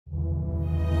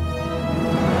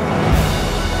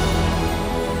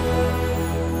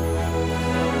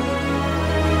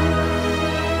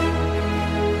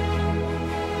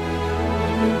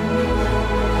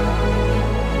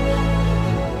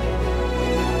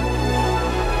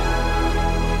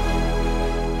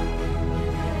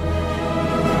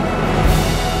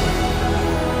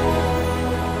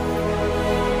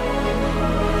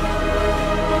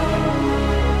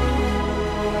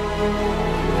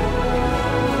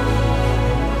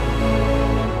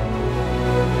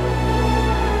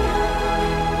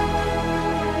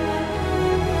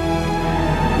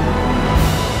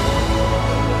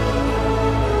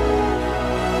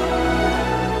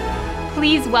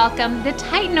welcome the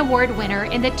Titan Award winner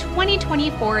in the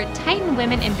 2024 Titan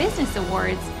Women in Business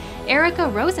Awards, Erika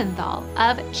Rosenthal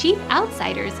of Chief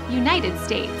Outsiders, United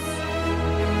States.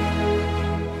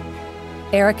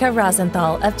 Erika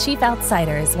Rosenthal of Chief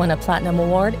Outsiders won a Platinum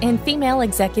Award in Female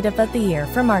Executive of the Year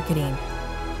for Marketing.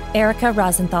 Erika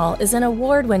Rosenthal is an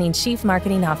award-winning Chief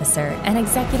Marketing Officer and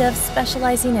executive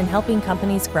specializing in helping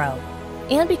companies grow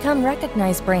and become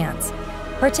recognized brands,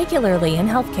 particularly in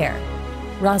healthcare.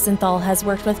 Rosenthal has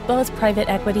worked with both private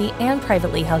equity and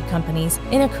privately held companies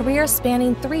in a career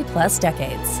spanning 3+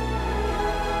 decades.